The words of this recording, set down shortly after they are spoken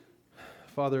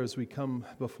Father, as we come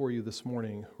before you this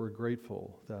morning, we're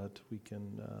grateful that we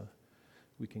can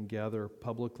gather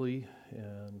publicly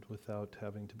and without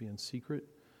having to be in secret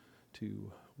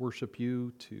to worship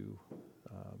you, to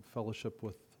fellowship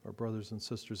with our brothers and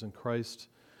sisters in Christ,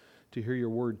 to hear your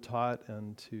word taught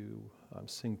and to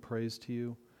sing praise to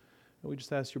you. And we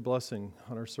just ask your blessing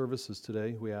on our services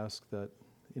today. We ask that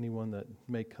anyone that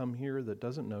may come here that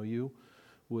doesn't know you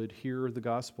would hear the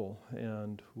gospel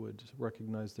and would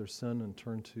recognize their sin and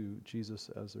turn to Jesus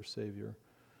as their Savior.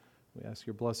 We ask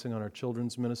your blessing on our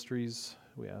children's ministries.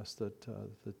 We ask that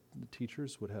the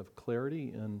teachers would have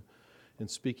clarity in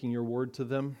speaking your word to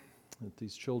them, that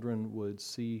these children would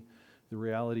see the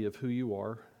reality of who you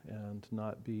are and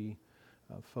not be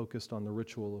focused on the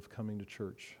ritual of coming to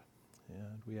church.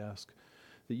 And we ask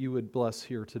that you would bless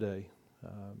here today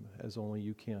as only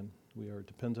you can. We are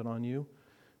dependent on you.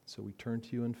 So we turn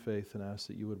to you in faith and ask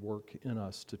that you would work in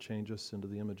us to change us into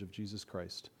the image of Jesus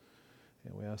Christ.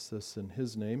 And we ask this in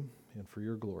his name and for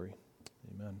your glory.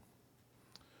 Amen.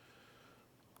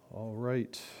 All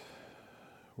right.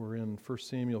 We're in 1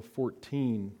 Samuel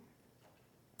 14.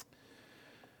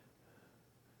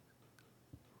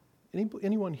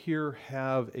 Anyone here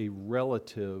have a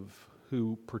relative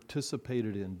who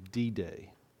participated in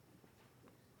D-Day?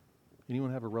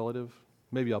 Anyone have a relative?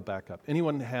 Maybe I'll back up.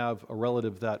 Anyone have a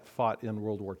relative that fought in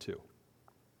World War II?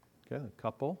 Okay, a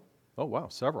couple. Oh, wow,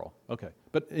 several. Okay.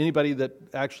 But anybody that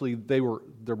actually their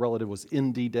relative was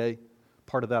in D-Day,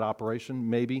 part of that operation?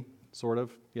 Maybe, sort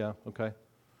of? Yeah, okay.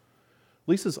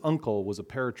 Lisa's uncle was a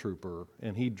paratrooper,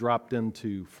 and he dropped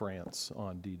into France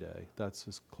on D-Day. That's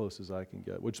as close as I can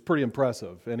get, which is pretty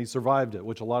impressive. And he survived it,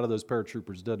 which a lot of those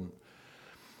paratroopers didn't.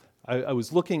 I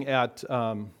was looking at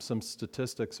some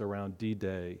statistics around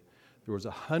D-Day. There was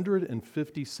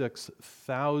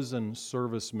 156,000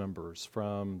 service members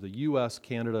from the U.S.,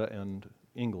 Canada, and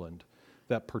England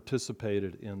that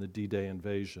participated in the D-Day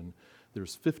invasion.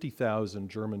 There's 50,000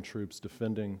 German troops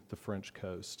defending the French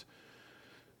coast.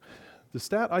 The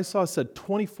stat I saw said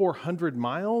 2,400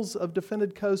 miles of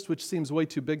defended coast, which seems way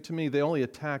too big to me. They only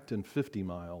attacked in 50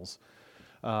 miles.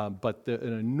 But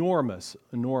an enormous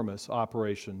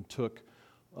operation took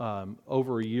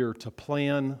over a year to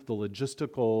plan. The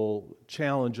logistical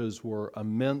challenges were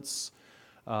immense,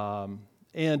 and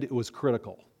it was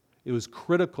critical. It was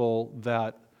critical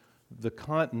that the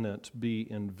continent be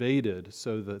invaded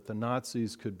so that the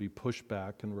Nazis could be pushed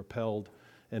back and repelled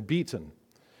and beaten.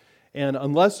 And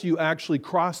unless you actually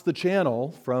cross the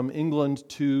channel from England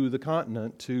to the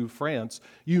continent, to France,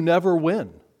 you never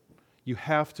win. You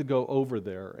have to go over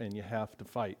there and you have to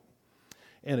fight.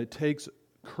 And it takes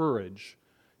courage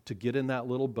to get in that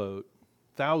little boat,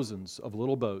 thousands of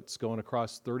little boats going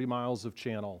across 30 miles of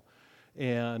channel,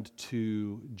 and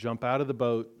to jump out of the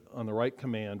boat on the right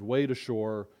command, wade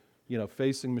ashore,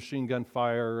 facing machine gun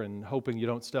fire and hoping you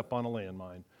don't step on a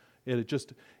landmine.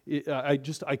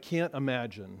 I can't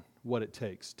imagine what it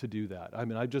takes to do that. I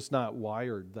mean, I'm just not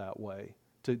wired that way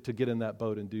to get in that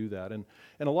boat and do that. And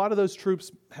a lot of those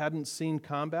troops hadn't seen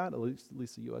combat, at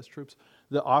least the U.S. troops.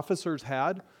 The officers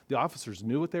had. The officers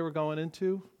knew what they were going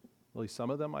into, at least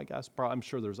some of them, I guess. I'm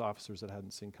sure there's officers that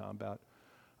hadn't seen combat.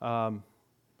 And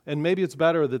maybe it's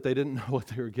better that they didn't know what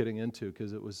they were getting into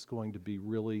because it was going to be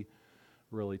really,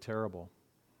 really terrible.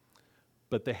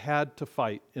 But they had to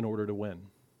fight in order to win.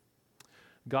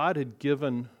 God had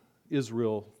given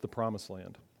Israel the promised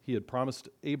land. He had promised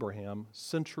Abraham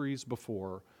centuries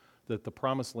before that the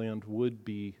promised land would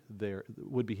be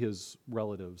his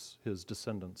relatives, his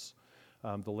descendants,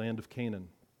 the land of Canaan.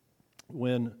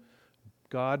 When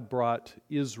God brought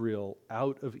Israel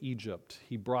out of Egypt,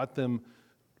 he brought them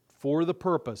for the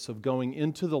purpose of going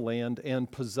into the land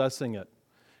and possessing it.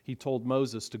 He told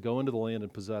Moses to go into the land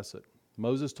and possess it.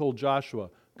 Moses told Joshua,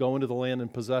 go into the land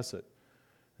and possess it.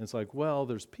 And it's like, well,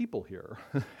 there's people here.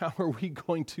 How are we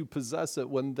going to possess it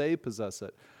when they possess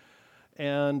it?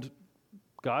 And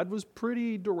God was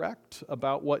pretty direct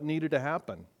about what needed to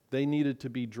happen. They needed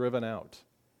to be driven out.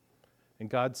 And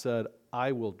God said,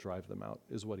 I will drive them out,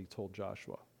 is what he told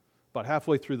Joshua. About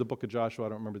halfway through the book of Joshua, I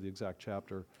don't remember the exact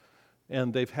chapter,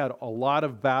 and they've had a lot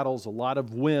of battles, a lot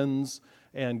of wins,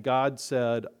 and God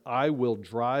said, I will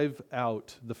drive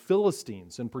out the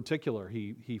Philistines in particular,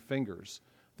 he fingers.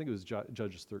 I think it was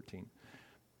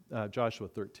Joshua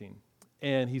 13.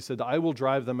 And he said, I will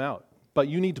drive them out. But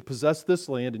you need to possess this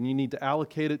land, and you need to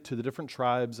allocate it to the different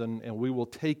tribes, and we will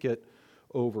take it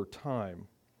over time.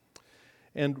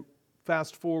 And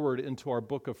fast forward into our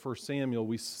book of 1 Samuel,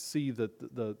 we see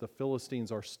that the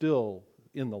Philistines are still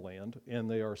in the land, and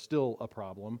they are still a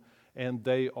problem, and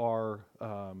they are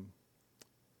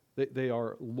They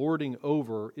are lording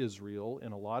over Israel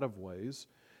in a lot of ways,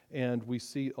 and we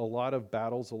see a lot of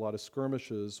battles, a lot of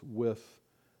skirmishes with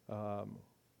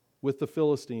the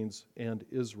Philistines and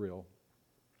Israel.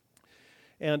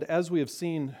 And as we have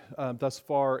seen thus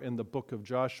far in the book of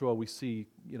Joshua, we see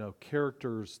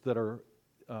characters that are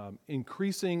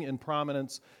increasing in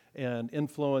prominence and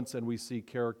influence, and we see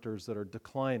characters that are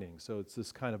declining. So it's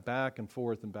this kind of back and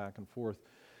forth and back and forth.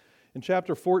 In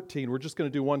chapter 14, we're just going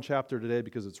to do one chapter today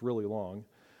because it's really long.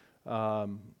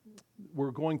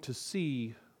 We're going to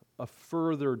see a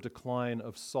further decline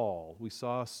of Saul. We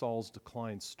saw Saul's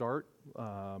decline start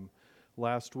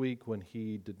last week when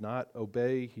he did not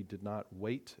obey, he did not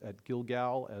wait at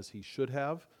Gilgal as he should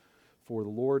have for the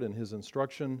Lord and his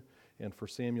instruction and for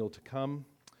Samuel to come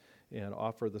and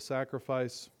offer the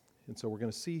sacrifice. And so we're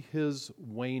going to see his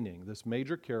waning, this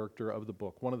major character of the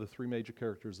book, one of the three major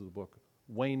characters of the book,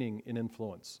 waning in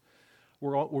influence.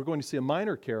 We're going to see a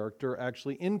minor character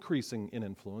actually increasing in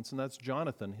influence, and that's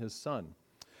Jonathan, his son.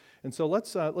 And so let's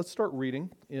start reading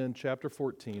in chapter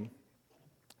 14,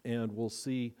 and we'll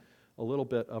see a little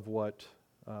bit of what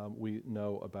we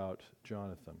know about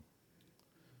Jonathan.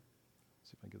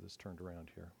 Let's see if I can get this turned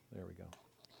around here. There we go.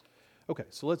 Okay,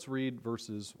 so let's read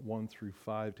verses 1 through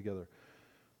 5 together.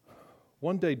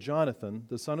 One day Jonathan,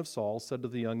 the son of Saul, said to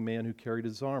the young man who carried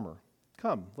his armor,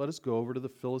 "Come, let us go over to the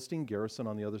Philistine garrison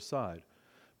on the other side."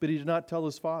 But he did not tell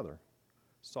his father.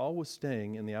 Saul was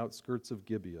staying in the outskirts of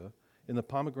Gibeah, in the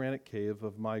pomegranate cave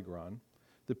of Migron.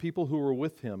 The people who were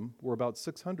with him were about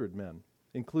 600 men,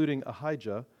 including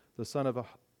Ahijah, the son of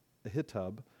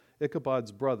Ahitub,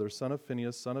 Ichabod's brother, son of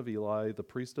Phinehas, son of Eli, the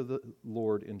priest of the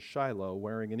Lord in Shiloh,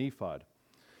 wearing an ephod.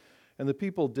 And the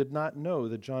people did not know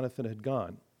that Jonathan had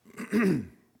gone.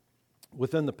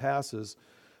 Within the passes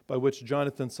by which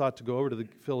Jonathan sought to go over to the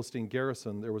Philistine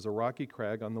garrison, there was a rocky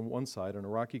crag on the one side and a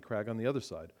rocky crag on the other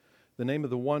side. The name of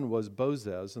the one was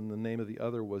Bozez, and the name of the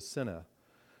other was Sinah.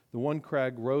 The one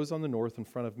crag rose on the north in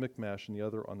front of Michmash, and the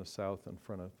other on the south in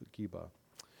front of Geba.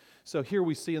 So here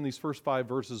we see in these first 5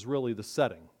 verses really the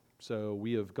setting. So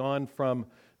we have gone from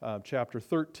chapter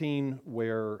 13,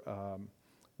 where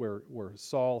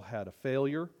Saul had a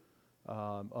failure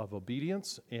of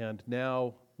obedience, and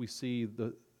now we see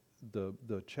the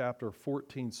chapter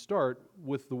 14 start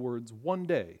with the words "one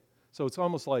day." So it's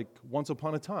almost like once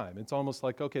upon a time. It's almost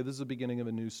like, okay, this is the beginning of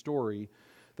a new story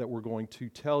that we're going to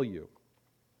tell you.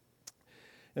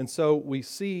 And so we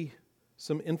see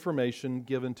some information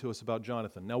given to us about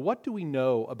Jonathan. Now, what do we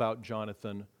know about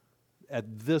Jonathan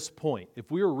at this point? If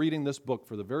we were reading this book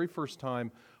for the very first time,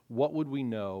 what would we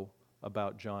know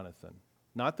about Jonathan?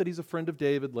 Not that he's a friend of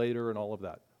David later and all of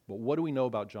that, but what do we know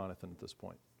about Jonathan at this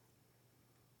point?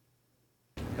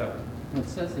 Okay. It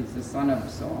says he's the son of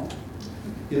Saul.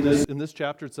 In this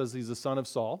chapter, it says he's the son of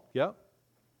Saul. Yeah.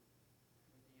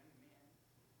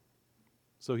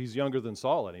 So he's younger than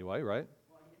Saul anyway, right?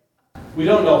 We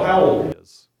don't know how old he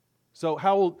is.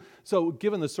 So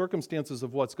given the circumstances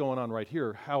of what's going on right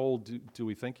here, how old do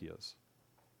we think he is?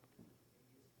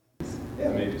 Yeah,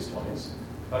 maybe his 20s.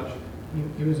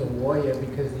 He was a warrior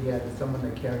because he had someone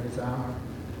that carried his armor.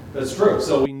 That's true.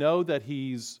 So we know that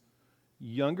he's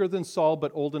younger than Saul,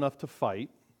 but old enough to fight.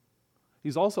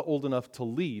 He's also old enough to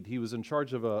lead. He was in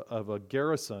charge of a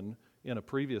garrison in a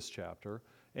previous chapter,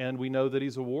 and we know that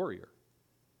he's a warrior.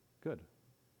 Good.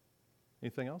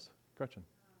 Anything else? Gretchen?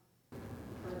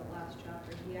 For the last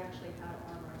chapter, he actually had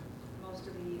armor. Most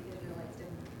of the Israelites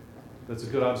didn't. That's a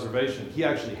good observation. He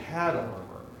actually had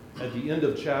armor. At the end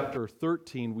of chapter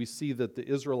 13, we see that the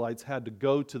Israelites had to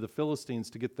go to the Philistines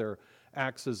to get their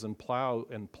axes and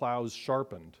plows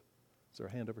sharpened. Is there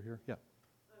a hand over here? Yeah.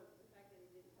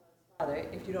 Father,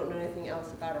 if you don't know anything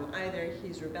else about him, either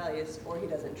he's rebellious or he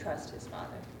doesn't trust his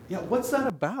father. Yeah, what's that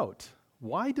about?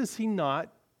 Why does he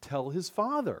not tell his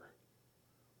father?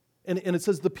 And it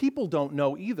says the people don't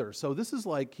know either. So this is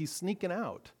like he's sneaking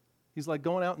out. He's like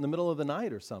going out in the middle of the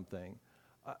night or something.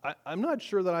 I'm not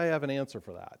sure that I have an answer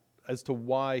for that as to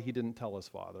why he didn't tell his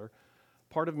father.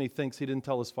 Part of me thinks he didn't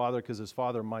tell his father because his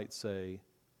father might say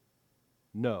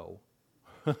no,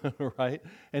 right?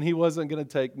 And he wasn't going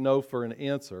to take no for an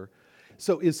answer.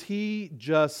 So is he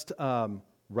just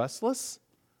restless?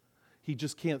 He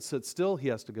just can't sit still. He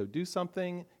has to go do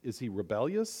something. Is he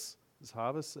rebellious? Is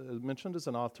Havis mentioned as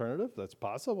an alternative? That's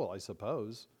possible, I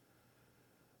suppose.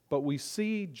 But we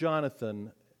see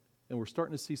Jonathan, and we're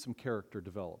starting to see some character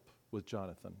develop with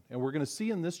Jonathan. And we're going to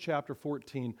see in this chapter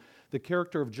 14 the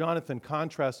character of Jonathan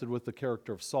contrasted with the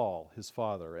character of Saul, his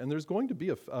father. And there's going to be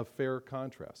a fair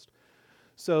contrast.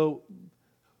 So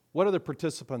what other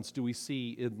participants do we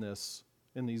see in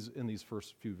these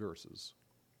first few verses?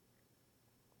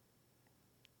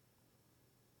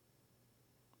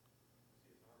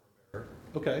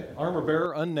 Okay, armor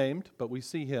bearer, unnamed, but we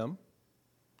see him.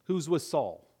 Who's with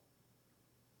Saul?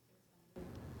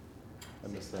 I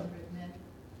missed that. 600 men.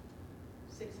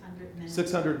 600 men.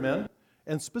 600 men,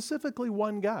 and specifically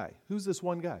one guy. Who's this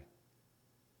one guy?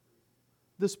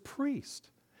 This priest.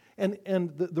 And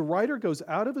the writer goes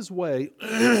out of his way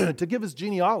to give his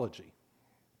genealogy.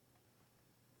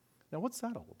 Now, what's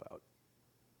that all about?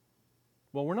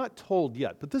 Well, we're not told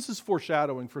yet, but this is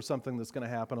foreshadowing for something that's going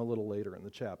to happen a little later in the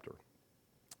chapter.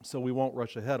 So we won't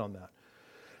rush ahead on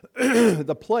that.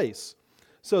 The place.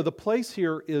 So the place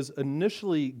here is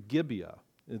initially Gibeah.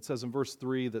 It says in verse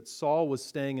 3 that Saul was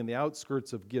staying in the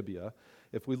outskirts of Gibeah.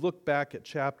 If we look back at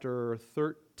chapter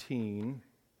 13,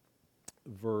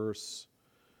 verse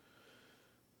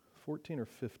 14 or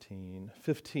 15,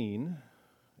 15,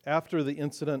 after the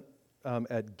incident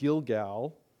at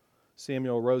Gilgal,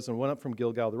 Samuel arose and went up from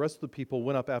Gilgal. The rest of the people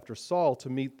went up after Saul to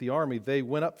meet the army. They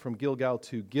went up from Gilgal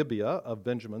to Gibeah of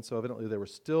Benjamin, so evidently they were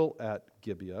still at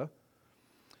Gibeah.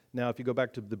 Now, if you go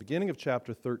back to the beginning of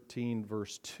chapter 13,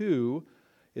 verse 2,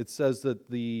 it says that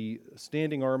the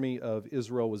standing army of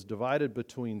Israel was divided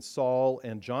between Saul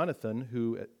and Jonathan,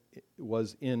 who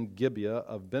was in Gibeah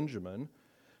of Benjamin.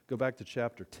 Go back to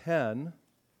chapter 10.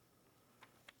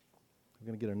 We're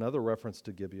going to get another reference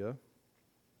to Gibeah.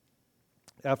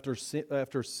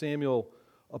 After Samuel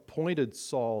appointed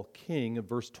Saul king, in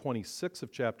verse 26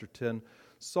 of chapter 10,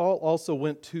 Saul also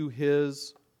went to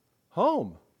his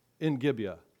home in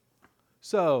Gibeah.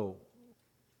 So,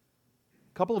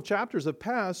 a couple of chapters have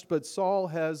passed, but Saul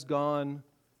has gone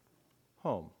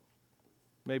home.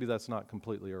 Maybe that's not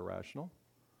completely irrational.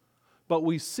 But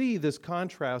we see this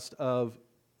contrast of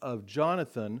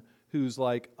Jonathan, who's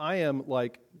like, I am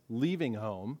like leaving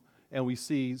home, and we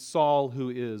see Saul, who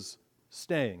is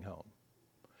staying home.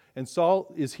 And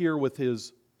Saul is here with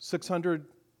his 600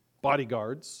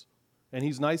 bodyguards, and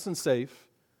he's nice and safe,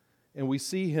 and we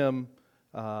see him,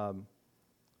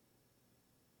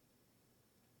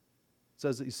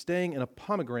 says that he's staying in a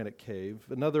pomegranate cave.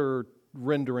 Another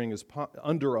rendering is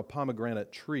under a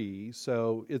pomegranate tree,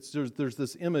 so there's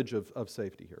this image of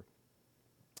safety here.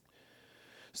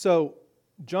 So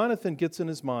Jonathan gets in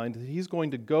his mind that he's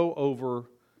going to go over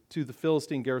to the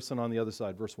Philistine garrison on the other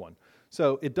side, verse 1.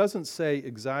 So it doesn't say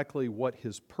exactly what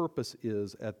his purpose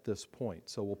is at this point.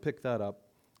 So we'll pick that up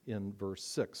in verse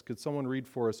 6. Could someone read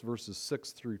for us verses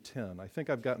 6 through 10? I think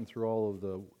I've gotten through all of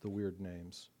the weird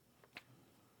names.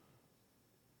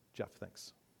 Jeff,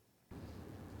 thanks.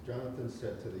 Jonathan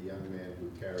said to the young man who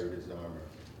carried his armor,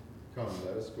 "Come,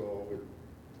 let us go over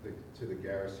to the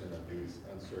garrison of these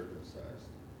uncircumcised.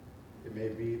 It may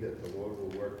be that the Lord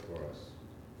will work for us,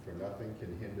 for nothing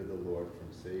can hinder the Lord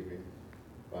from saving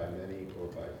by many or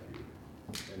by few."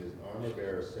 And his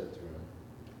armor-bearer said to him,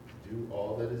 "Do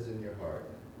all that is in your heart,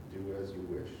 do as you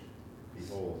wish.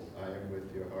 Behold, I am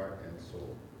with your heart and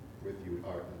soul, with you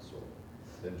heart and soul."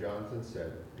 Then Jonathan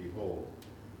said, "Behold,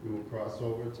 we will cross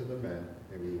over to the men,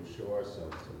 and we will show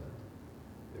ourselves to them.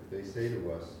 If they say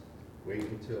to us, 'Wait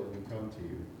until we come to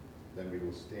you,' then we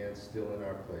will stand still in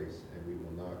our place, and we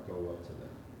will not go up to them.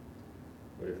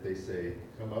 But if they say,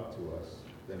 'Come up to us,'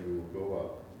 then we will go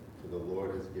up, for the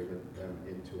Lord has given them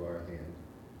into our hand,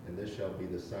 and this shall be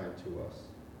the sign to us."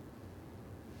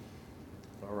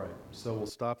 All right, so we'll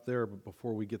stop there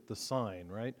before we get the sign,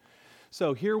 right?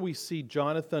 So here we see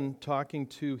Jonathan talking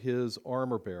to his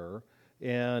armor bearer,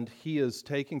 and he is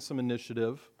taking some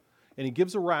initiative, and he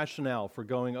gives a rationale for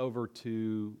going over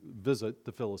to visit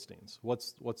the Philistines.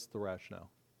 What's the rationale?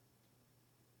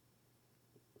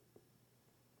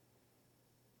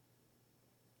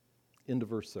 Into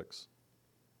verse 6.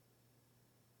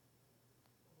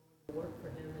 Work for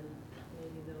him and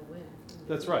maybe they'll win.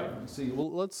 That's right. See,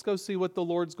 well, let's go see what the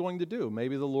Lord's going to do.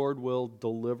 Maybe the Lord will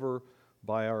deliver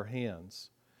by our hands.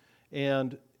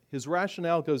 And his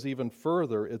rationale goes even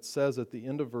further. It says at the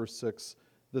end of verse 6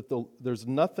 that there's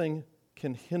nothing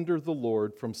can hinder the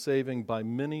Lord from saving by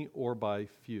many or by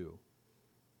few.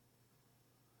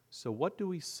 So what do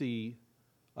we see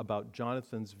about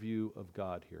Jonathan's view of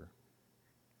God here?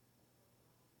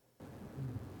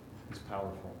 He's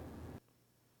powerful.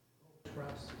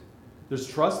 Trust. There's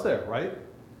trust there, right?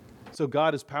 So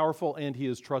God is powerful and he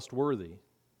is trustworthy.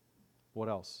 What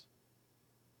else?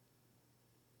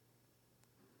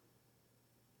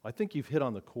 I think you've hit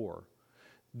on the core.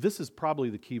 This is probably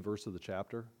the key verse of the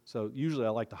chapter. So usually I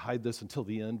like to hide this until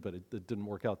the end, but it didn't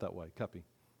work out that way. Cuppy.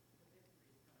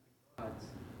 God's.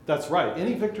 That's right.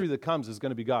 Any victory that comes is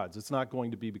going to be God's. It's not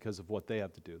going to be because of what they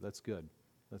have to do. That's good.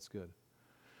 That's good.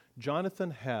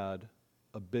 Jonathan had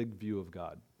a big view of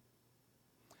God.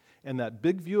 And that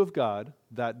big view of God,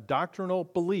 that doctrinal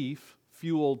belief,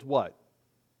 fueled what?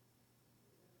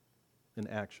 in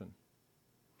action.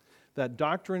 That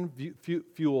doctrine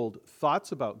fueled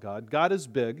thoughts about God. God is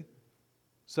big,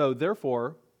 so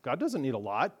therefore, God doesn't need a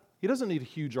lot. He doesn't need a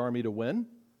huge army to win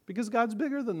because God's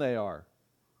bigger than they are.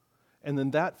 And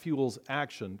then that fuels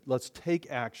action. Let's take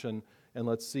action and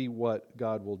let's see what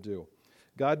God will do.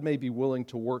 God may be willing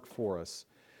to work for us.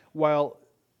 While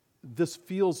this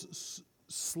feels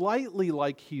slightly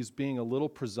like he's being a little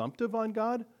presumptive on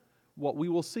God, what we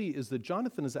will see is that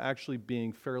Jonathan is actually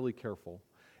being fairly careful.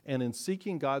 And in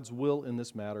seeking God's will in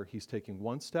this matter, he's taking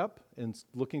one step and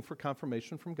looking for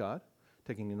confirmation from God,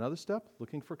 taking another step,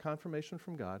 looking for confirmation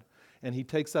from God, and he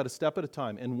takes that a step at a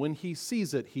time. And when he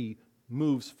sees it, he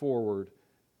moves forward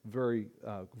very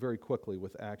quickly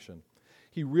with action.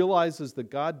 He realizes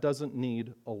that God doesn't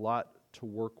need a lot to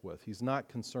work with. He's not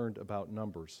concerned about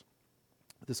numbers.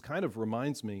 This kind of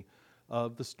reminds me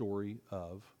of the story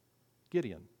of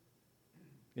Gideon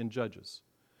in Judges.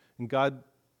 And God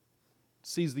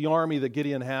sees the army that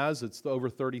Gideon has. It's over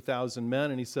 30,000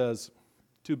 men, and he says,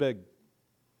 too big.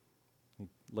 He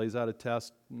lays out a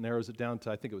test, narrows it down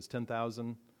to, I think it was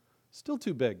 10,000. Still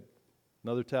too big.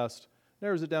 Another test,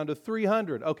 narrows it down to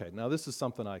 300. Okay, now this is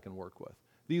something I can work with.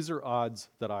 These are odds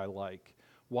that I like.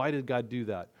 Why did God do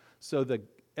that? So that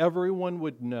everyone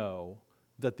would know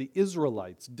that the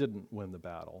Israelites didn't win the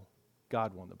battle.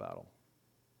 God won the battle.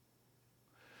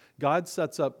 God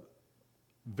sets up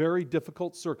very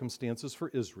difficult circumstances for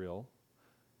Israel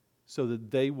so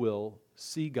that they will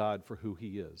see God for who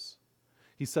he is.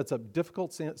 He sets up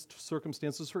difficult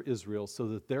circumstances for Israel so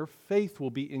that their faith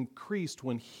will be increased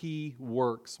when he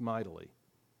works mightily.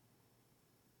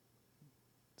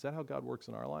 Is that how God works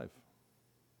in our life?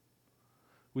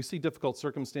 We see difficult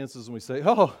circumstances and we say,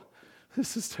 oh,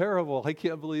 this is terrible. I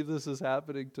can't believe this is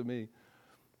happening to me.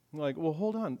 I'm like, well,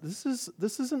 hold on. This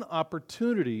is an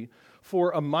opportunity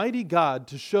for a mighty God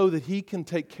to show that he can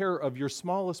take care of your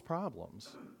smallest problems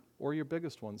or your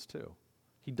biggest ones too.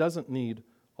 He doesn't need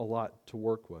a lot to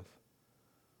work with.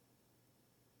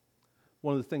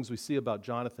 One of the things we see about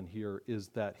Jonathan here is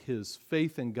that his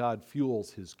faith in God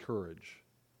fuels his courage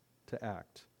to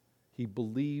act. He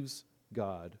believes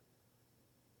God.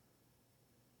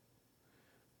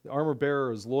 The armor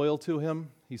bearer is loyal to him.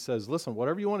 He says, listen,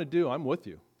 whatever you want to do, I'm with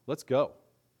you. Let's go.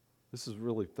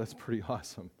 That's pretty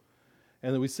awesome.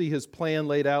 And then we see his plan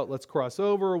laid out. Let's cross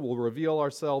over. We'll reveal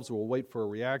ourselves. We'll wait for a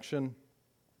reaction.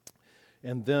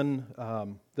 And then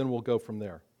we'll go from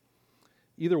there.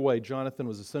 Either way, Jonathan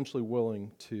was essentially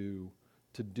willing to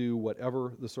do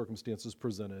whatever the circumstances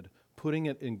presented, putting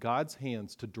it in God's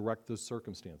hands to direct those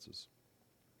circumstances.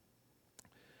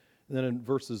 And then in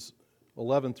verses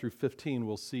 11 through 15,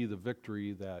 we'll see the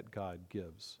victory that God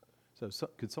gives. So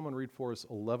could someone read for us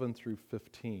 11 through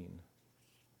 15?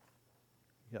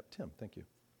 Yep, Tim, thank you.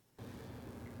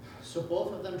 So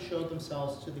both of them showed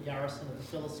themselves to the garrison of the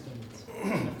Philistines.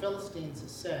 And the Philistines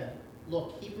said,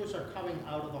 look, Hebrews are coming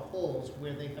out of the holes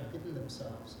where they have hidden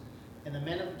themselves. And the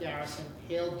men of the garrison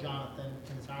hailed Jonathan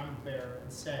and his armor bearer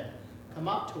and said, come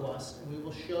up to us, and we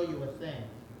will show you a thing.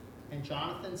 And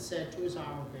Jonathan said to his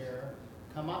armor bearer,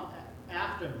 come up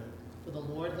after me, for the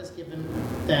Lord has given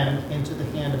them into the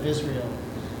hand of Israel.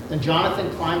 Then Jonathan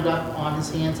climbed up on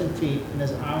his hands and feet, and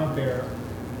his armor bearer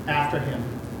after him.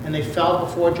 And they fell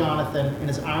before Jonathan, and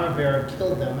his armor bearer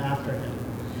killed them after him.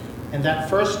 And that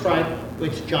first strike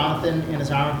which Jonathan and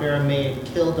his armor bearer made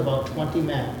killed about 20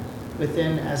 men,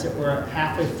 within, as it were,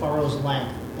 half a furrow's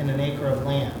length in an acre of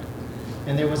land.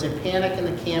 And there was a panic in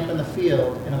the camp and the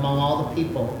field, and among all the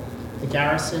people. The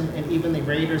garrison and even the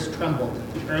raiders trembled.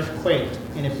 The earth quaked,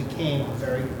 and it became a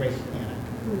very great panic.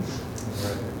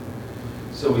 Right.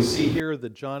 So we see here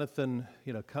that Jonathan,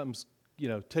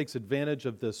 takes advantage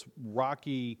of this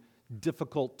rocky,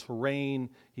 difficult terrain.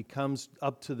 He comes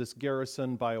up to this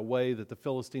garrison by a way that the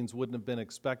Philistines wouldn't have been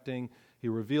expecting. He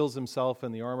reveals himself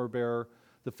in the armor bearer.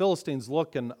 The Philistines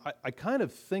look, and I kind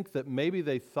of think that maybe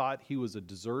they thought he was a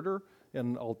deserter,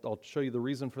 and I'll show you the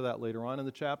reason for that later on in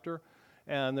the chapter.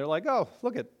 And they're like, oh,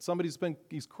 look at,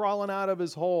 he's crawling out of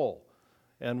his hole.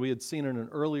 And we had seen in an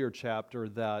earlier chapter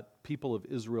that people of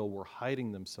Israel were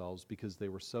hiding themselves because they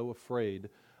were so afraid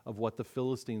of what the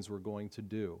Philistines were going to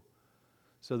do.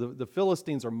 So the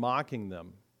Philistines are mocking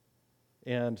them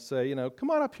and say,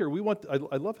 come on up here.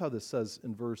 I love how this says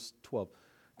in verse 12,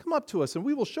 come up to us and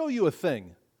we will show you a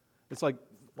thing. It's like,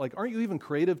 aren't you even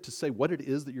creative to say what it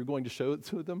is that you're going to show it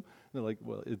to them? And they're like,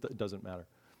 well, it doesn't matter.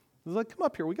 They're like, come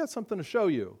up here, we got something to show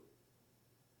you.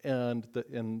 And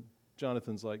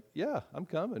Jonathan's like, yeah, I'm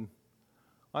coming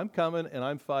and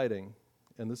I'm fighting.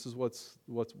 And this is what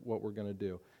we're going to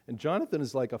do. And Jonathan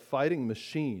is like a fighting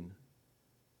machine.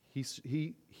 He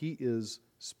is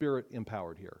spirit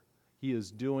empowered here. He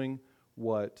is doing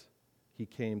what he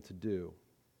came to do.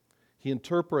 He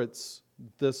interprets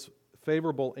this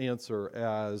favorable answer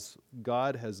as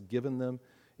God has given them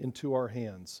into our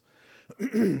hands.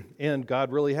 And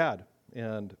God really had.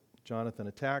 And Jonathan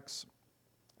attacks.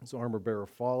 His armor bearer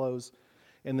follows.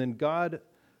 And then God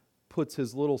puts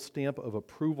his little stamp of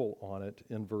approval on it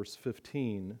in verse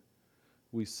 15.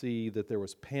 We see that there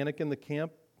was panic in the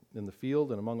camp, in the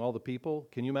field, and among all the people.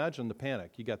 Can you imagine the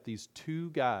panic? You got these two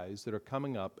guys that are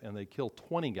coming up, and they kill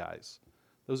 20 guys.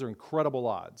 Those are incredible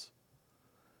odds.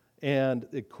 And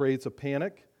it creates a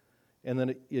panic, and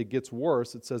then it gets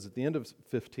worse. It says at the end of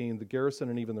 15, the garrison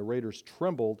and even the raiders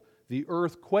trembled. The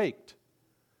earth quaked.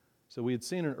 So we had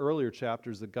seen in earlier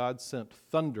chapters that God sent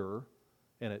thunder,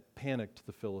 and it panicked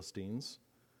the Philistines.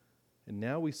 And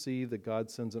now we see that God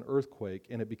sends an earthquake,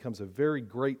 and it becomes a very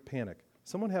great panic.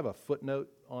 Someone have a footnote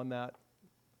on that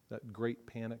great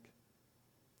panic?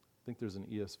 I think there's an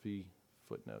ESV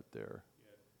footnote there.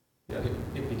 Yeah,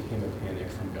 it became a panic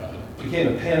from God. It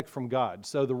became a panic from God.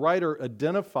 So the writer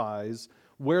identifies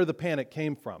where the panic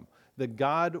came from, that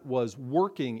God was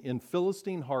working in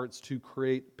Philistine hearts to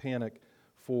create panic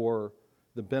for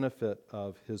the benefit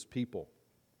of his people.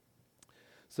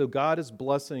 So God is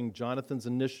blessing Jonathan's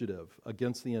initiative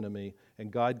against the enemy,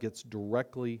 and God gets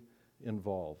directly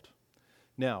involved.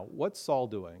 Now, what's Saul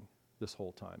doing this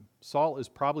whole time? Saul is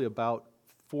probably about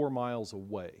 4 miles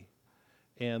away,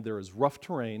 and there is rough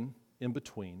terrain in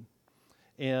between,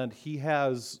 and he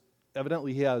has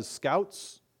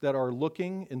scouts that are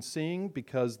looking and seeing,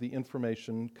 because the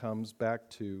information comes back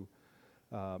to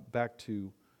the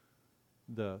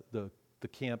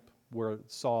camp where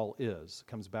Saul is.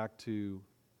 It comes back to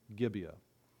Gibeah.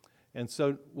 And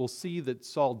so we'll see that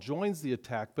Saul joins the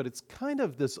attack, but it's kind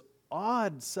of this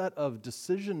odd set of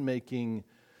decision-making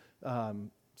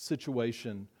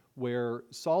situation where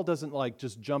Saul doesn't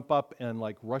just jump up and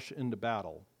rush into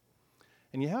battle.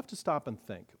 And you have to stop and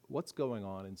think, what's going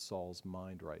on in Saul's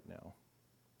mind right now?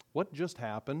 What just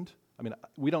happened? I mean,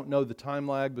 we don't know the time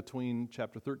lag between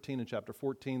chapter 13 and chapter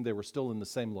 14. They were still in the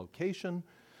same location.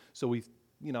 So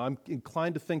I'm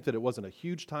inclined to think that it wasn't a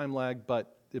huge time lag,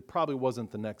 but it probably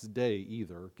wasn't the next day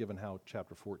either, given how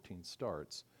chapter 14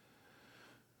 starts.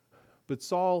 But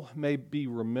Saul may be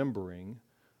remembering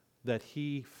that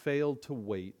he failed to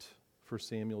wait for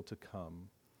Samuel to come,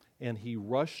 and he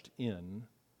rushed in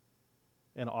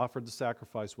and offered the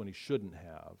sacrifice when he shouldn't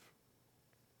have.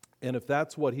 And if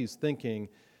that's what he's thinking,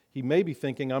 he may be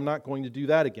thinking, I'm not going to do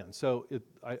that again. So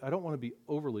I don't want to be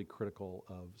overly critical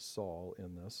of Saul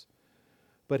in this,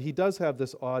 but he does have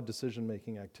this odd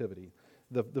decision-making activity.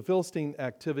 The Philistine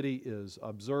activity is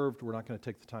observed. We're not going to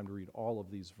take the time to read all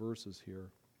of these verses here.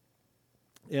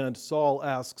 And Saul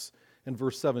asks in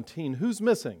verse 17, who's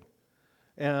missing?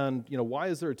 And, why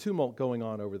is there a tumult going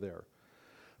on over there?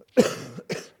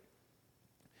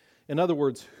 In other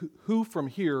words, who from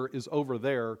here is over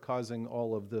there causing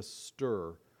all of this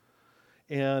stir?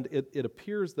 And it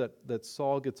appears that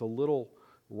Saul gets a little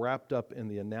wrapped up in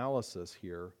the analysis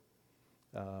here.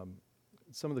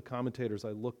 Some of the commentators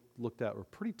I looked at were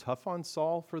pretty tough on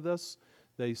Saul for this.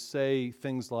 They say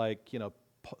things like,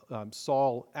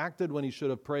 Saul acted when he should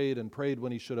have prayed and prayed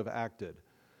when he should have acted.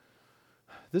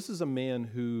 This is a man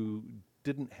who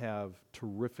didn't have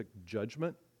terrific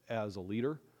judgment as a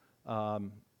leader,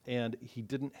 and he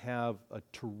didn't have a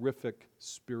terrific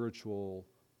spiritual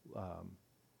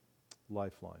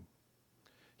lifeline.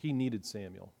 He needed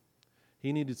Samuel.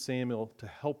 He needed Samuel to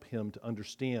help him to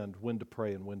understand when to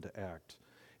pray and when to act.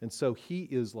 And so he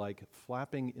is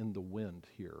flapping in the wind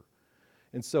here.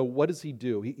 And so what does he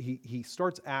do? He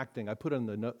starts acting. I put in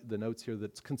the notes here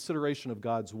that it's consideration of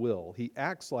God's will. He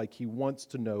acts like he wants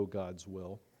to know God's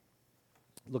will.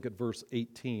 Look at verse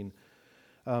 18.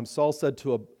 Saul said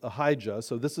to Ahijah,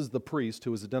 so this is the priest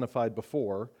who was identified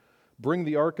before, bring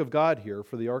the ark of God here,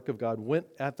 for the ark of God went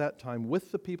at that time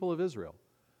with the people of Israel.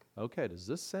 Okay, does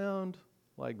this sound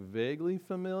vaguely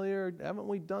familiar? Haven't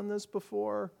we done this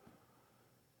before?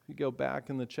 If you go back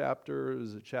in the chapter,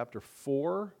 is it chapter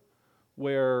 4,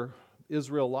 where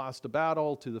Israel lost a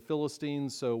battle to the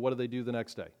Philistines, so what do they do the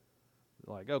next day?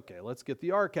 Okay, let's get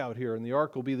the ark out here, and the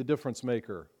ark will be the difference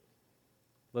maker.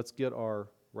 Let's get our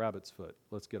rabbit's foot.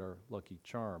 Let's get our lucky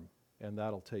charm, and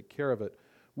that'll take care of it.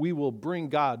 We will bring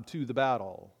God to the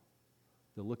battle.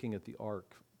 They're looking at the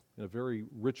ark in a very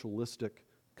ritualistic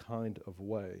kind of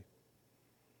way.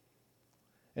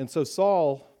 And so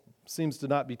Saul seems to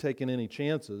not be taking any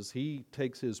chances. He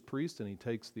takes his priest and he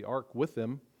takes the ark with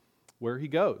him where he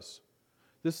goes.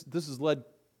 This has led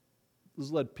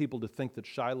has led people to think that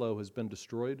Shiloh has been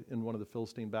destroyed in one of the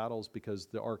Philistine battles because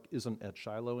the ark isn't at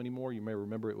Shiloh anymore. You may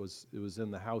remember it was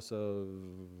in the house of,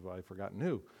 I've forgotten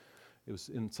who. It was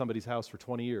in somebody's house for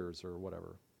 20 years or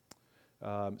whatever.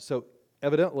 So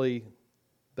evidently,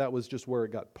 that was just where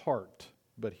it got parked.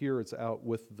 But here it's out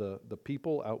with the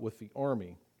people, out with the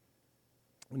army.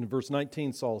 In verse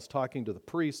 19, Saul is talking to the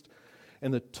priest,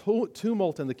 and the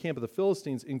tumult in the camp of the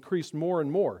Philistines increased more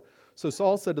and more. So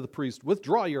Saul said to the priest,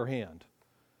 "Withdraw your hand."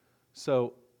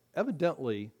 So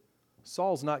evidently,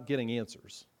 Saul's not getting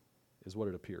answers, is what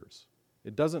it appears.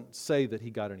 It doesn't say that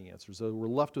he got any answers. So we're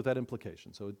left with that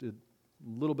implication. So a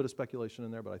little bit of speculation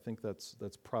in there, but I think that's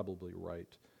probably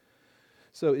right.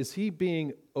 So is he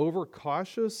being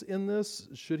overcautious in this?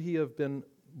 Should he have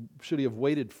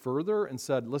waited further and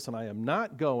said, "Listen, I am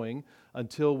not going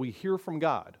until we hear from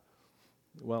God"?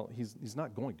 Well, he's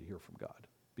not going to hear from God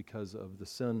because of the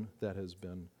sin that has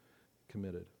been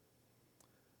committed.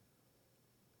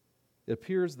 It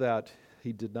appears that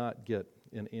he did not get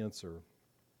an answer.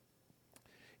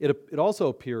 It also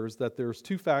appears that there's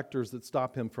two factors that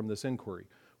stop him from this inquiry.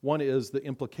 One is the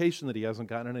implication that he hasn't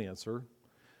gotten an answer.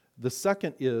 The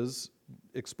second is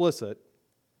explicit.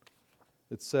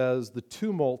 It says, the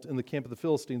tumult in the camp of the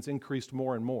Philistines increased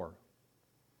more and more.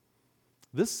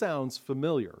 This sounds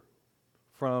familiar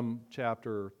from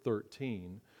chapter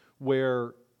 13,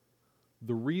 where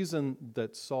the reason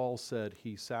that Saul said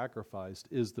he sacrificed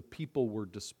is the people were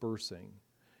dispersing.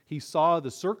 He saw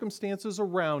the circumstances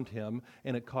around him,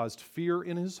 and it caused fear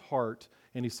in his heart,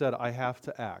 and he said, "I have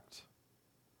to act."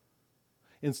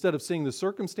 Instead of seeing the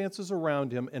circumstances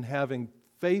around him and having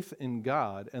faith in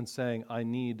God and saying, "I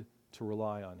need to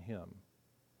rely on Him."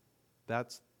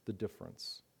 That's the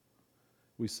difference.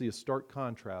 We see a stark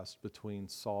contrast between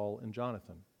Saul and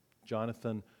Jonathan.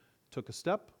 Jonathan took a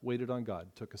step, waited on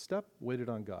God. Took a step, waited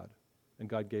on God. And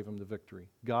God gave him the victory.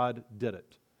 God did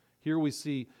it. Here we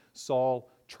see Saul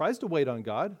tries to wait on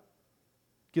God,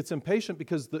 gets impatient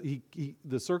because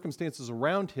the circumstances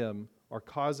around him are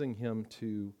causing him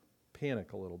to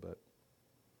panic a little bit.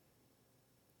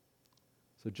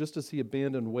 So just as he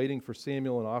abandoned waiting for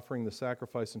Samuel and offering the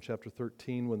sacrifice in chapter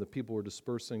 13 when the people were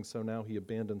dispersing, so now he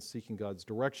abandons seeking God's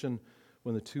direction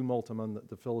when the tumult among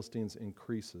the Philistines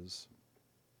increases.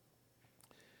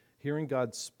 Hearing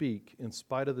God speak in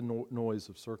spite of the noise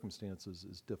of circumstances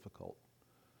is difficult.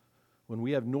 When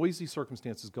we have noisy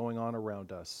circumstances going on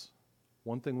around us,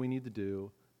 one thing we need to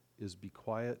do is be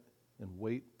quiet and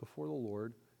wait before the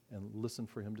Lord and listen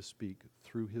for Him to speak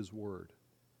through His Word.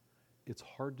 It's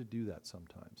hard to do that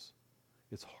sometimes.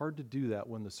 It's hard to do that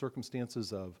when the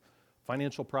circumstances of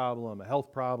financial problem, a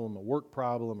health problem, a work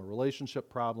problem, a relationship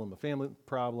problem, a family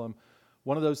problem,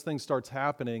 one of those things starts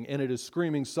happening and it is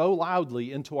screaming so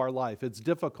loudly into our life, it's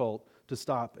difficult to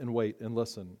stop and wait and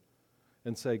listen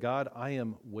and say, "God, I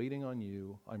am waiting on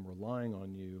you. I'm relying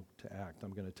on you to act.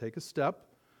 I'm going to take a step.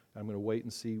 I'm going to wait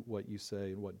and see what you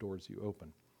say and what doors you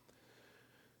open."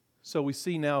 So we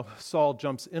see now Saul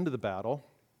jumps into the battle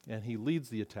and he leads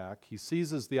the attack. He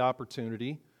seizes the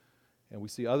opportunity, and we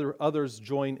see others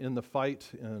join in the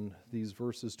fight in these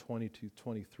verses 20 to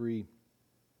 23.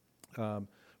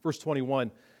 Verse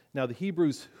 21, now the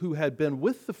Hebrews who had been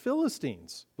with the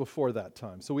Philistines before that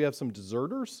time. So we have some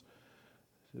deserters,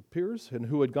 it appears, and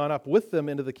who had gone up with them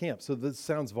into the camp. So this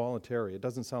sounds voluntary. It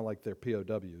doesn't sound like they're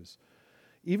POWs.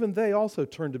 Even they also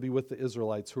turned to be with the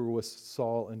Israelites who were with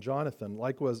Saul and Jonathan.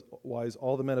 Likewise,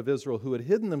 all the men of Israel who had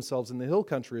hidden themselves in the hill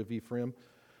country of Ephraim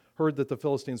heard that the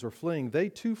Philistines were fleeing. They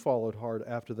too followed hard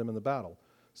after them in the battle.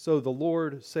 So the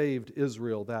Lord saved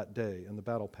Israel that day, and the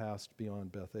battle passed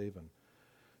beyond Beth-aven.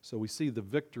 So we see the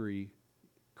victory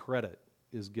credit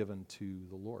is given to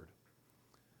the Lord.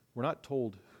 We're not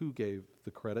told who gave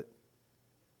the credit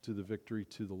to the victory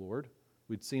to the Lord.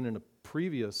 We'd seen in a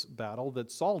previous battle that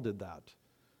Saul did that.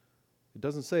 It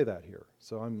doesn't say that here.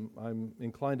 So I'm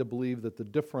inclined to believe that the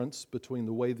difference between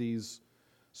the way these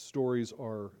stories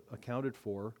are accounted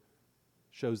for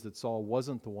shows that Saul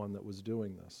wasn't the one that was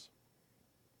doing this.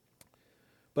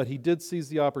 But he did seize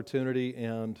the opportunity,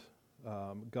 and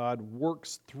God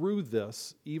works through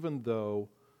this, even though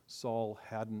Saul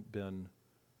hadn't been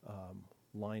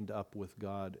lined up with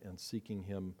God and seeking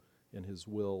Him in His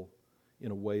will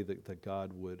in a way that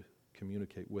God would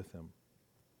communicate with him.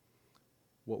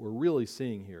 What we're really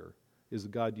seeing here is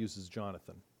that God uses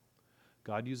Jonathan.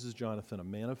 God uses Jonathan, a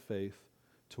man of faith,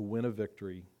 to win a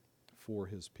victory for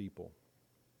His people.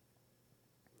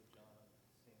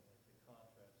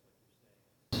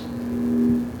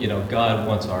 You know, God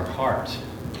wants our heart.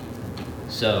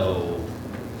 So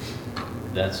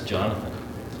that's Jonathan,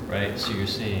 right? So you're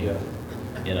seeing,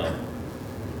 you know,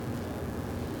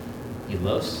 he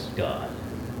loves God,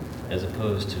 as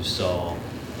opposed to Saul.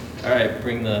 All right,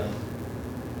 bring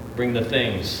the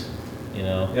things, you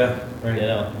know. Yeah, right. You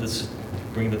know,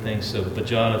 bring the things. So, but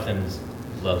Jonathan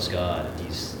loves God.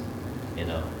 He's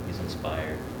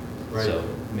inspired. Right. So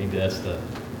maybe that's the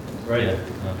the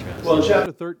contrast. Well, in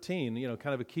chapter 13,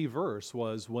 kind of a key verse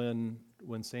was when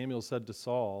Samuel said to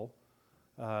Saul,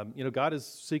 God is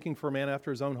seeking for a man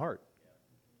after his own heart.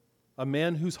 A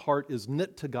man whose heart is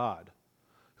knit to God,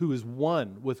 who is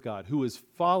one with God, who is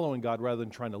following God rather than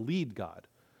trying to lead God.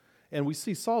 And we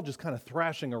see Saul just kind of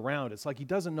thrashing around. It's like he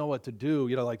doesn't know what to do.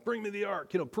 Like, bring me the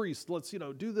ark, priest, let's,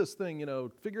 do this thing,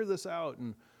 figure this out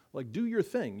and, like, do your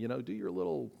thing, do your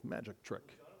little magic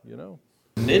trick,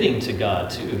 Committing to God,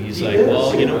 too. He's He like, is,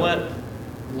 well, you know what,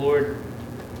 Lord,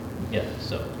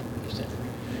 so interesting.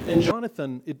 And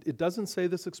Jonathan, it doesn't say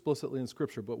this explicitly in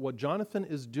Scripture, but what Jonathan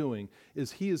is doing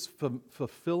is he is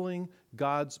fulfilling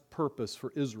God's purpose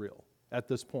for Israel at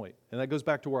this point. And that goes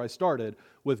back to where I started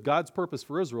with God's purpose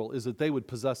for Israel is that they would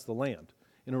possess the land.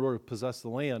 In order to possess the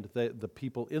land, the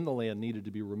people in the land needed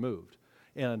to be removed.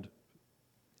 And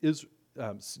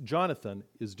Jonathan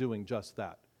is doing just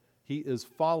that. He is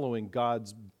following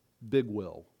God's big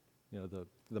will,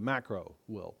 the macro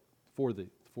will for the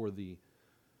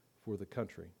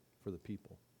country, for the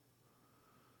people.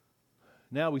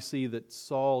 Now we see that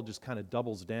Saul just kind of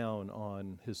doubles down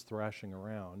on his thrashing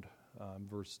around.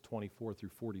 Verse 24 through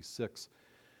 46.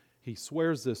 He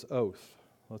swears this oath.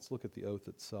 Let's look at the oath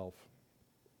itself.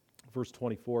 Verse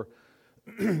 24.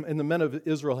 And the men of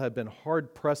Israel had been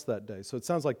hard pressed that day. So it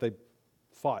sounds like they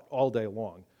fought all day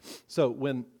long. So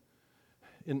when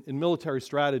in military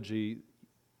strategy,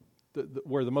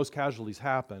 where the most casualties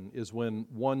happen is when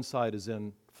one side is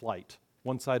in flight,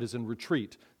 one side is in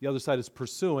retreat, the other side is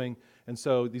pursuing, and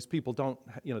so these people don't,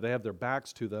 they have their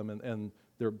backs to them and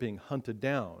they're being hunted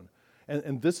down.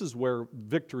 And this is where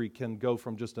victory can go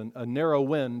from just a narrow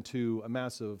win to a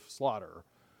massive slaughter.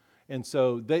 And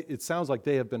so it sounds like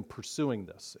they have been pursuing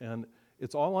this. And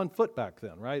it's all on foot back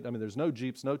then, right? I mean, there's no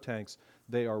jeeps, no tanks.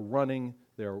 They are running,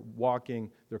 they're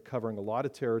walking, they're covering a lot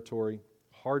of territory,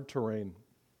 hard terrain,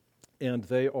 and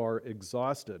they are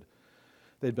exhausted.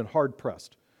 They'd been hard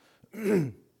pressed.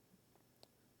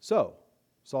 So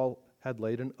Saul had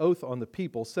laid an oath on the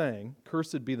people, saying,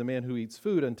 "Cursed be the man who eats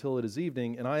food until it is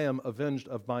evening, and I am avenged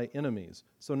of my enemies."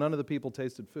 So none of the people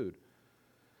tasted food.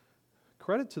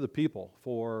 Credit to the people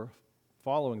for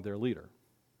following their leader.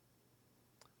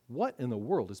 What in the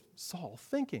world is Saul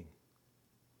thinking?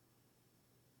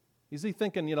 Is he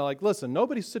thinking, listen,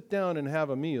 nobody sit down and have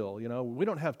a meal, we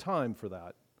don't have time for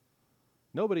that.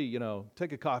 Nobody,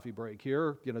 take a coffee break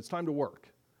here, it's time to work.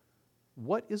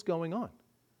 What is going on?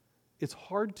 It's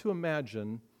hard to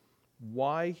imagine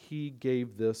why he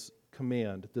gave this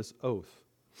command, this oath.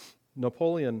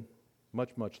 Napoleon,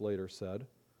 much, much later, said,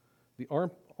 the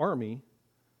army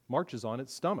marches on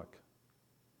its stomach.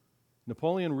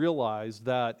 Napoleon realized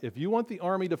that if you want the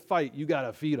army to fight, you got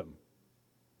to feed them.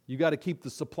 You got to keep the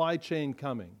supply chain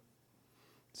coming.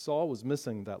 Saul was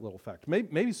missing that little fact.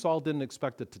 Maybe Saul didn't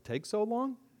expect it to take so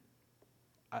long.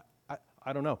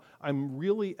 I don't know. I'm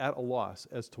really at a loss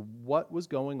as to what was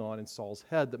going on in Saul's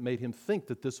head that made him think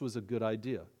that this was a good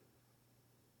idea.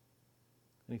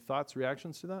 Any thoughts,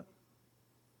 reactions to that?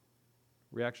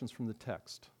 Reactions from the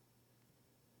text.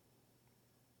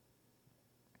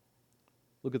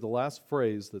 Look at the last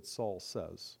phrase that Saul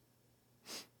says.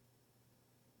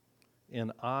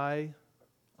 And I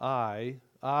am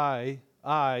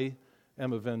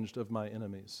avenged of my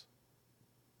enemies.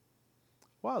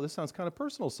 Wow, this sounds kind of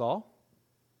personal, Saul.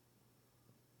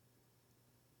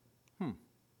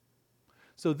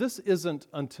 So this isn't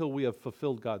until we have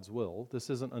fulfilled God's will. This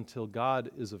isn't until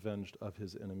God is avenged of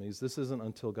his enemies. This isn't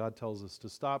until God tells us to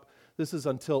stop. This is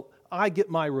until I get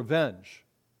my revenge.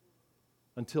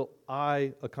 Until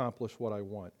I accomplish what I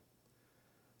want.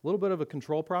 A little bit of a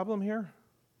control problem here.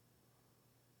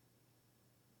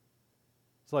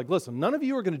 It's like, listen, none of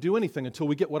you are going to do anything until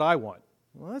we get what I want.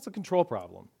 Well, that's a control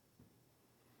problem.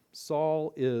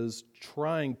 Saul is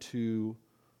trying to,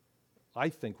 I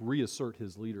think, reassert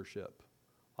his leadership.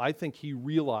 I think he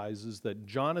realizes that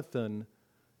Jonathan,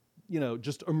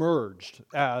 just emerged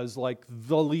as like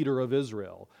the leader of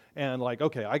Israel, and like,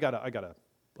 okay, I gotta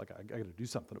do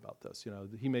something about this.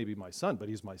 He may be my son, but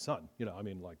he's my son.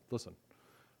 Listen,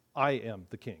 I am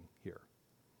the king here.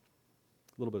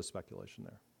 A little bit of speculation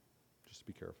there. Just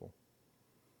be careful.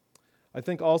 I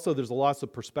think also there's a loss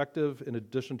of perspective in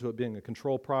addition to it being a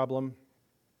control problem.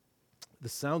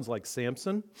 This sounds like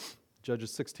Samson. Judges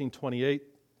 16:28.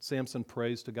 Samson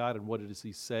prays to God, and what does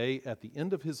he say at the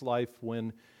end of his life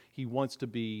when he wants to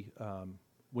be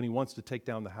when he wants to take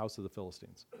down the house of the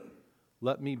Philistines.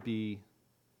 Let me be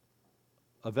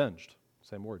avenged.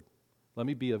 Same word. Let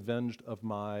me be avenged of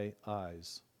my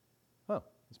eyes. Oh,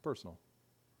 it's personal.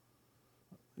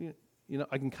 You know,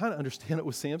 I can kind of understand it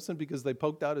with Samson because they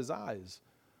poked out his eyes.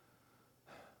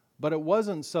 But it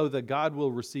wasn't so that God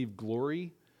will receive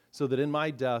glory, so that in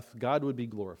my death, God would be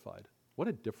glorified. What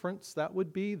a difference that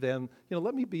would be than,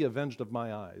 let me be avenged of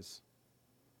my eyes.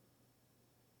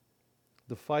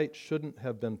 The fight shouldn't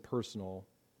have been personal,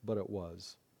 but it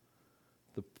was.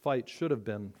 The fight should have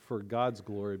been for God's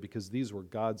glory because these were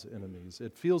God's enemies.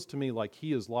 It feels to me like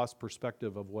he has lost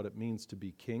perspective of what it means to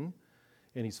be king,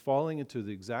 and he's falling into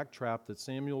the exact trap that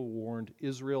Samuel warned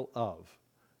Israel of,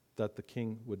 that the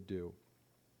king would do.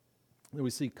 And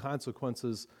we see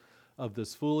consequences of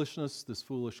this foolishness, this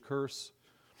foolish curse.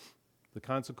 The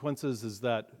consequences is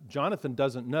that Jonathan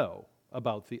doesn't know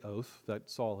about the oath that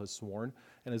Saul has sworn.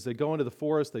 And as they go into the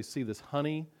forest, they see this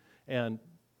honey, and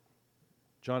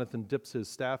Jonathan dips his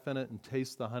staff in it and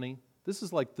tastes the honey. This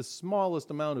is like the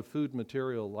smallest amount of food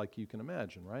material like you can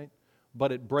imagine, right?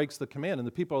 But it breaks the command, and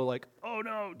the people are like, oh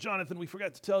no, Jonathan, we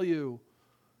forgot to tell you.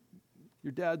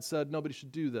 Your dad said nobody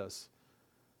should do this.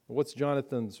 What's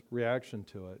Jonathan's reaction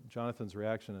to it? Jonathan's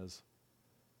reaction is,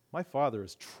 my father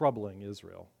is troubling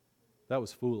Israel. That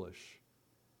was foolish.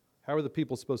 How are the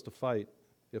people supposed to fight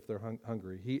if they're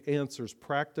hungry? He answers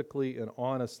practically and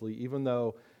honestly, even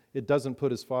though it doesn't put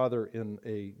his father in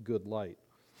a good light.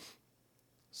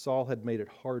 Saul had made it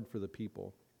hard for the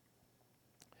people.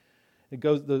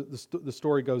 The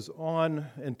story goes on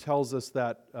and tells us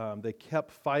that they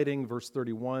kept fighting. Verse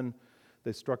 31,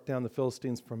 they struck down the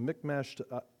Philistines from Michmash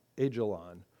to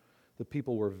Ajalon. The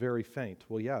people were very faint.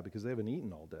 Well, yeah, because they haven't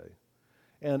eaten all day.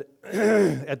 And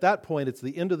at that point, it's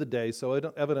the end of the day, so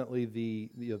evidently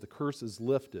the curse is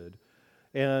lifted,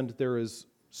 and there is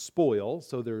spoil,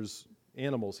 so there's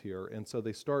animals here, and so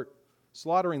they start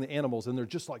slaughtering the animals, and they're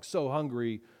just like so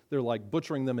hungry, they're like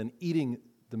butchering them and eating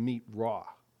the meat raw.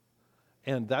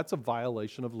 And that's a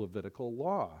violation of Levitical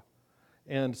law.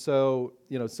 And so,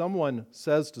 someone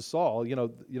says to Saul,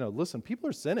 listen, people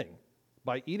are sinning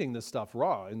by eating this stuff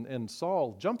raw. And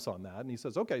Saul jumps on that, and he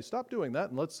says, okay, stop doing that,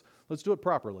 and let's do it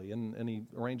properly. And he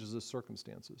arranges his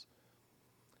circumstances.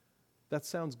 That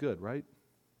sounds good, right?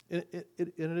 And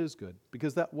it is good,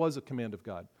 because that was a command of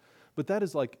God. But that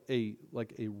is like a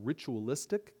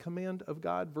ritualistic command of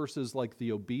God versus like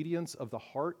the obedience of the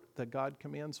heart that God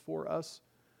commands for us.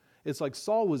 It's like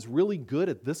Saul was really good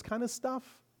at this kind of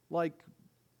stuff. Like,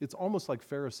 it's almost like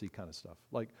Pharisee kind of stuff.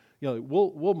 Like,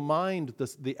 we'll mind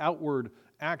the outward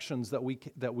actions that we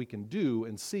can do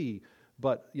and see,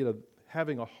 but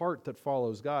having a heart that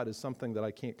follows God is something that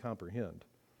I can't comprehend.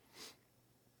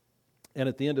 And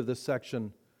at the end of this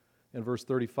section, in verse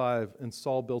 35, and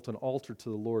Saul built an altar to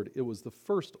the Lord. It was the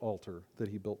first altar that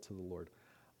he built to the Lord.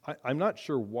 I'm not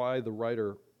sure why the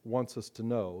writer wants us to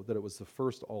know that it was the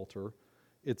first altar.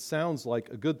 It sounds like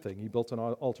a good thing. He built an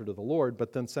altar to the Lord,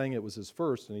 but then saying it was his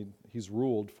first, and he's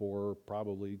ruled for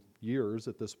probably years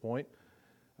at this point,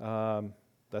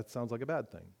 that sounds like a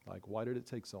bad thing. Like, why did it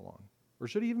take so long? Or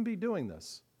should he even be doing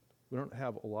this? We don't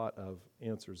have a lot of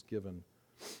answers given.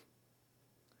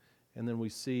 And then we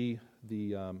see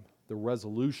the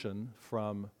resolution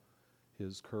from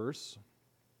his curse.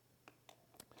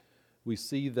 We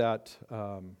see that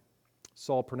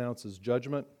Saul pronounces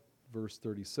judgment, verse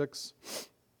 36.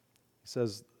 He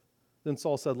says, then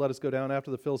Saul said, let us go down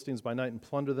after the Philistines by night and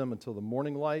plunder them until the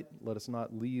morning light. Let us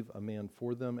not leave a man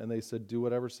for them. And they said, do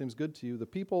whatever seems good to you. The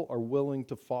people are willing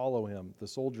to follow him. The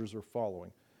soldiers are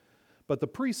following. But the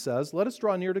priest says, let us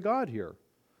draw near to God here.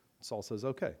 Saul says,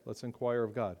 okay, let's inquire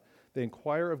of God. They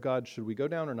inquire of God, should we go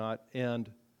down or not? And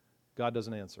God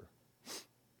doesn't answer.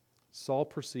 Saul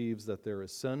perceives that there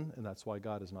is sin, and that's why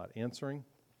God is not answering.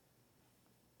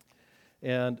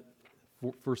 And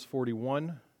verse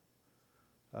 41,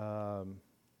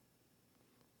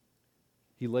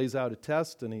 he lays out a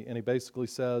test, and he basically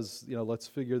says, let's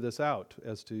figure this out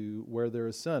as to where there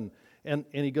is sin. And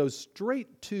he goes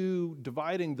straight to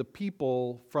dividing the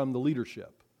people from the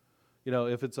leadership.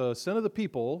 If it's a sin of the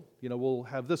people, we'll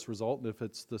have this result. And if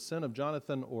it's the sin of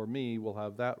Jonathan or me, we'll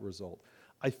have that result.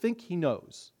 I think he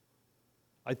knows.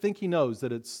 I think he knows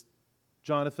that it's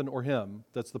Jonathan or him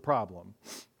that's the problem.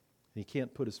 He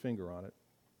can't put his finger on it.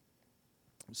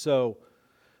 So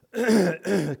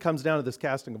it comes down to this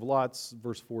casting of lots,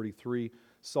 verse 43.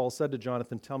 Saul said to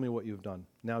Jonathan, tell me what you've done.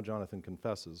 Now Jonathan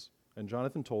confesses. And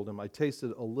Jonathan told him, I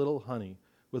tasted a little honey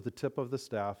with the tip of the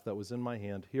staff that was in my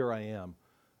hand. Here I am.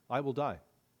 I will die.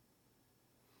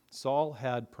 Saul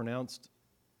had pronounced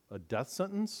a death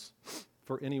sentence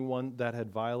for anyone that had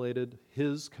violated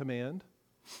his command.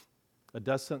 a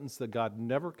death sentence that God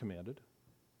never commanded,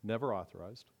 never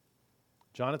authorized.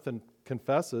 Jonathan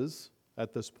confesses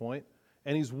at this point,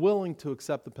 and he's willing to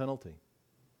accept the penalty.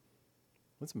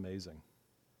 That's amazing.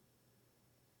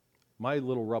 My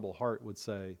little rebel heart would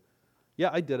say, yeah,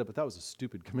 I did it, but that was a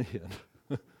stupid command.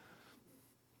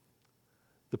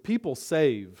 The people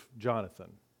save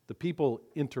Jonathan. The people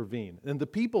intervene. And the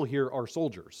people here are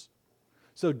soldiers.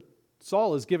 So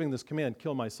Saul is giving this command,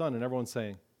 kill my son, and everyone's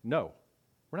saying, no,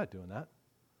 we're not doing that.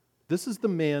 This is the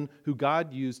man who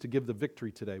God used to give the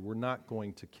victory today. We're not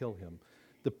going to kill him.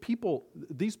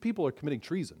 These people are committing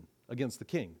treason against the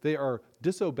king. They are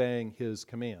disobeying his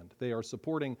command. They are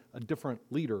supporting a different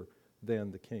leader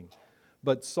than the king.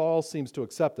 But Saul seems to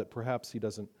accept it. Perhaps he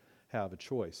doesn't have a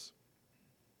choice.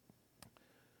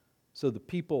 So the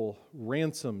people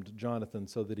ransomed Jonathan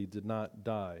so that he did not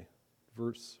die.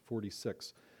 Verse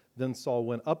 46. Then Saul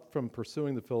went up from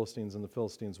pursuing the Philistines, and the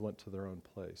Philistines went to their own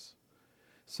place.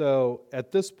 So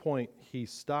at this point, he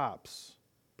stops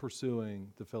pursuing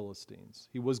the Philistines.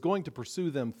 He was going to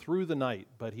pursue them through the night,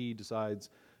 but he decides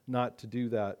not to do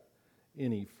that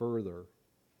any further.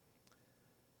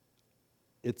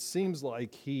 It seems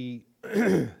like he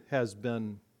has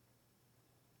been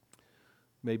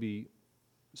maybe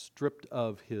stripped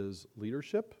of his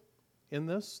leadership in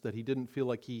this, that he didn't feel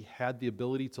like he had the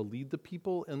ability to lead the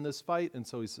people in this fight, and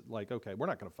so he's like, okay, we're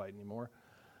not going to fight anymore.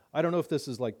 I don't know if this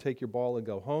is like take your ball and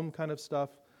go home kind of stuff,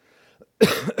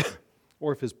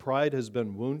 or if his pride has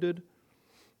been wounded.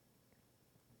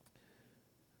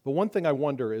 But one thing I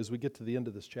wonder as we get to the end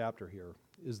of this chapter here,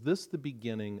 is this the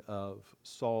beginning of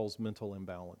Saul's mental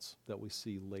imbalance that we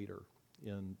see later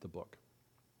in the book?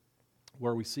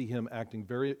 Where we see him acting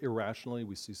very irrationally,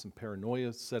 we see some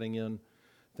paranoia setting in,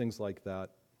 things like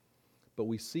that. But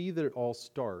we see that it all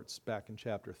starts back in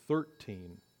chapter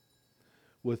 13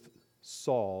 with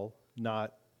Saul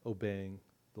not obeying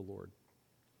the Lord.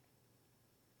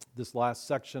 This last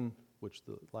section, which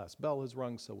the last bell has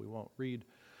rung, so we won't read,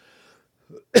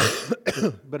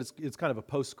 but it's kind of a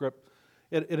postscript.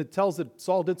 It tells that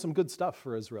Saul did some good stuff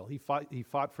for Israel. He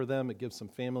fought for them. It gives some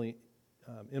family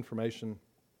information.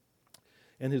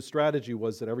 And his strategy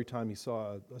was that every time he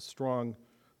saw a strong,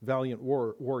 valiant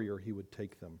warrior, he would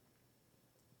take them.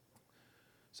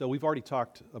 So we've already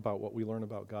talked about what we learn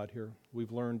about God here.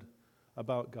 We've learned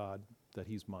about God that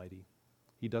he's mighty.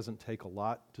 He doesn't take a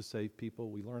lot to save people.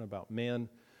 We learn about man,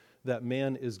 that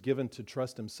man is given to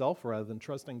trust himself rather than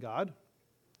trusting God.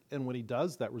 And when he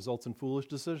does, that results in foolish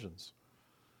decisions.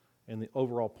 And the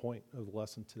overall point of the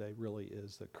lesson today really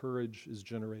is that courage is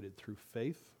generated through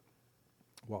faith,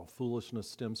 while foolishness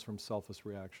stems from selfish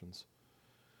reactions.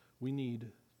 We need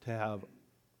to have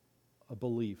a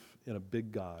belief in a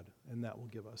big God, and that will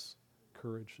give us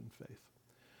courage and faith.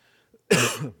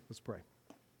 Let's pray.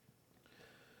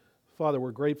 Father,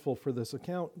 we're grateful for this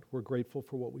account. We're grateful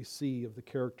for what we see of the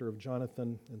character of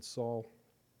Jonathan and Saul.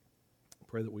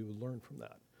 Pray that we would learn from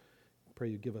that. Pray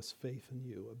you give us faith in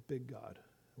you, a big God.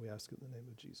 We ask it in the name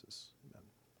of Jesus. Amen.